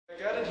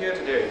Gathered here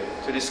today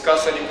to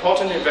discuss an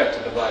important event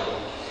in the Bible.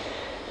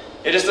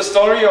 It is the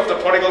story of the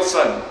prodigal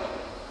son,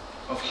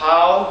 of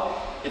how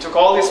he took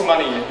all his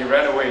money and he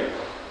ran away.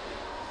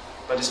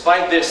 But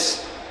despite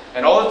this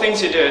and all the things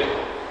he did,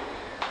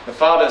 the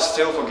father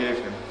still forgave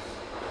him.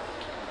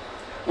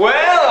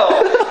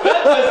 Well,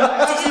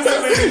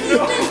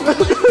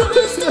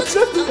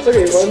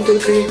 okay, 1, 2,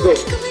 3, go.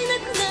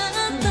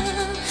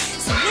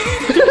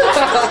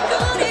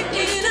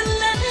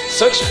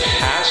 Such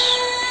passion.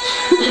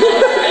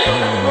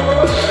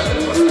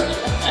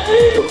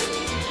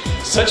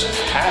 Such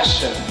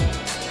passion.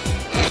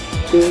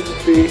 2,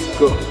 3,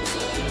 go.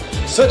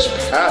 Such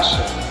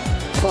passion.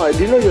 Oh, I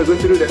didn't know you were going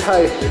to do that.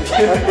 Hi.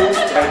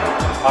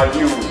 Are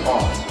you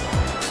on?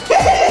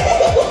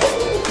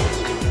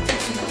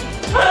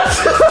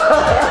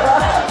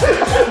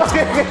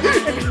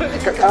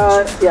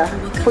 Yeah.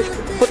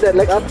 Put that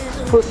leg up.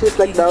 Push his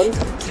leg down.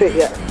 Straight,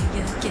 yeah.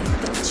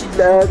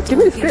 Give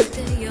me the script.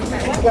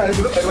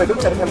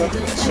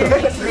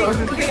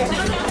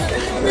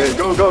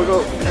 Go, go, go.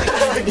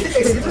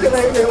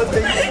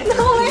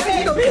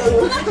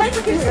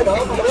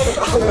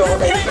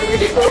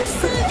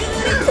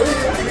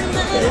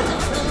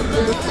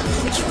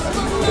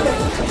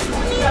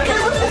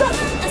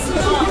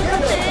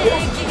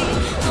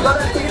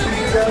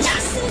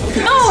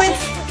 No,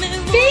 it's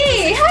B!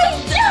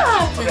 Hiya!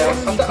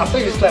 After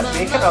you slap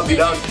me, I'll be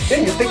down.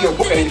 Then you take your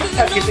book and you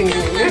start kissing me. I'm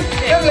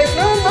like,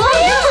 no, no.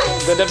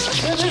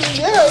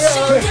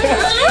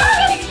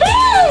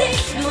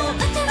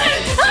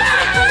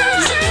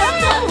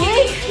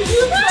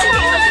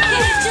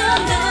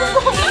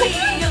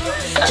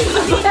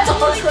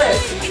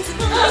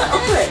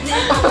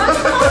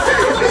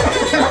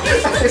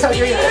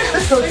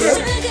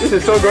 This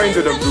is so going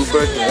to the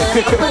bloopers.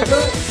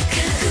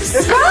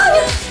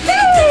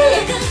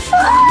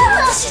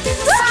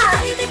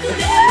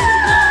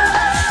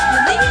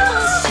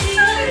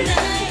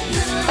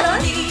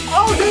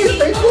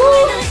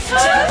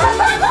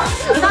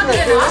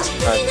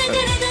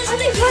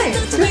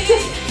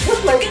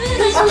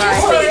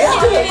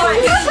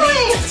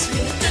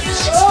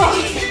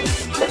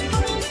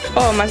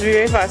 Oh, must be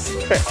very fast.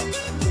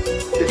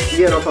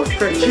 Yeah, no, so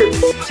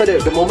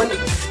the moment,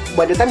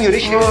 by the time you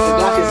reach the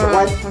glass is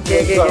one,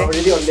 you are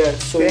already on there,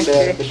 showing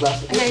the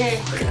glass.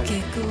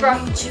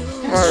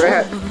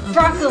 Alright.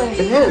 Broccoli.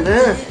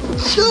 Banana.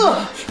 Sure.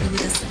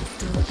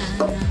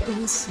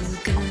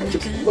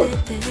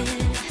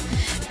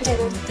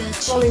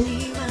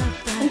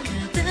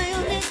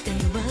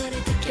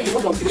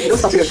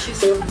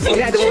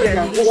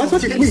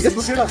 Once you hit me, just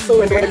push it up. So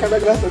when I come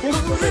back glass, okay?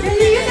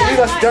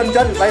 John,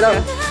 lie down.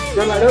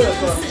 John, lie down on the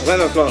floor. Lie on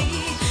the floor.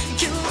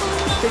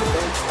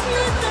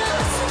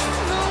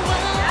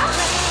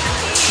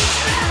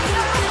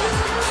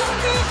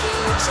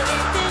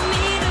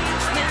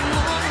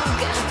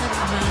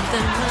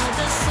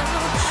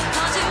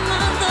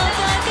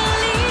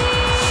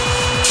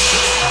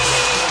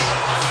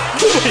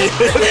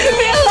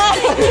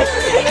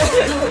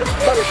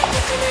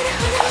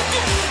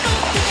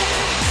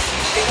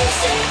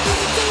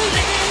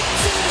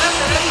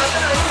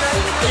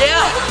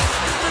 Yeah.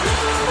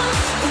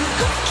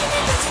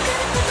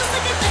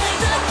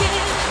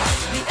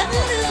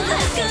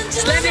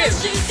 Slam it.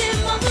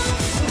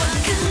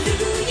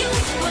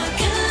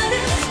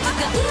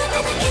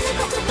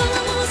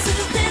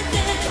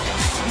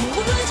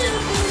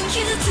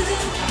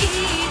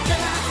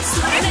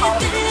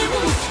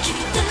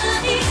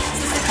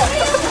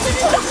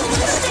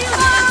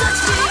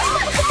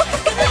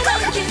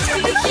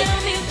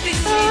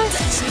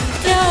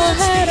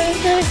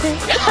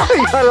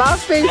 You're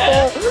laughing for...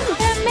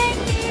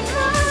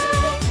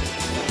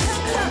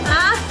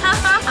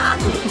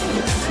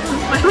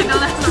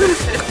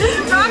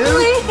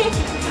 Broccoli!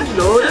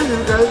 No, this is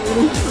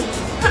disgusting.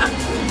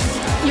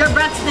 Your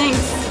breath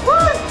stinks.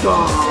 What the?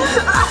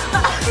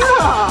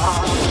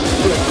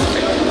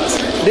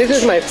 This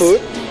is my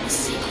food.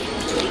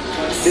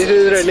 This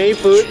is Renee's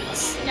food.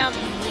 Yum.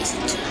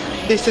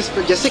 This is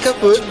Jessica's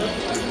food.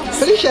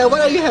 Felicia,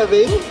 what are you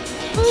having?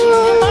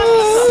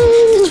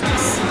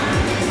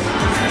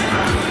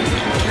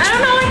 I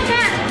don't know, I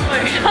can't.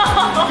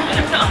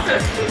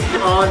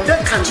 Oh,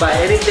 that can't buy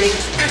anything.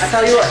 I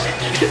tell you what.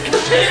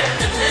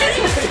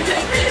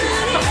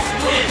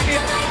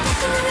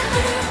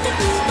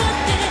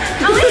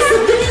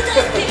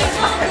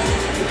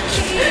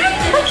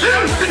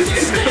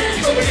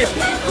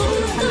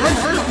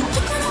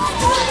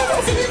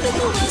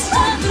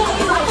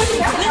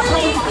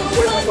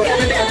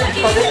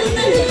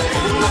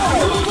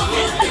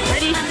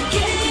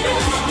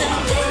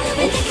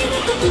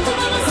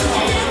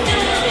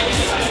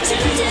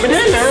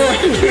 Banana!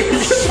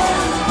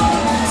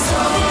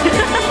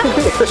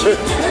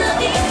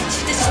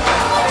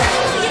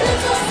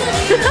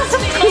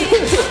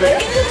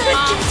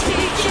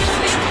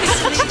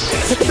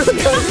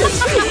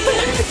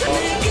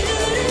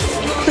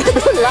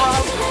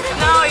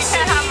 No, you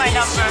can't have my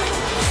number.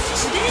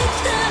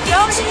 You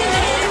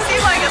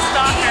seem like a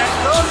stalker.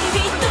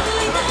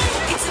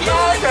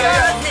 You're a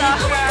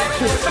stalker.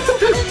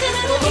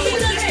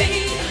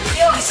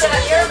 Duduk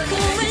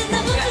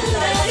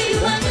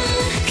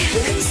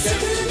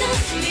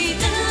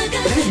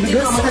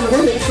sama kan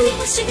kan itu.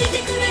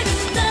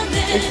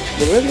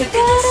 Bener nih.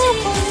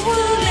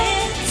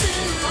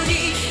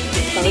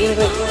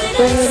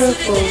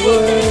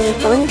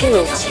 Tangannya kayak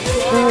lo.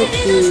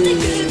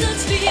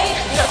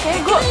 Enggak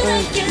kayak gue.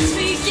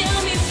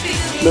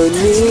 No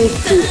need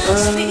to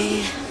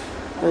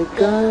I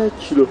got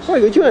you. Oh,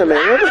 I got you,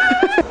 man.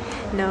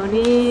 No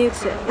need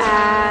to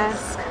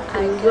ask,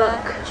 I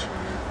got you.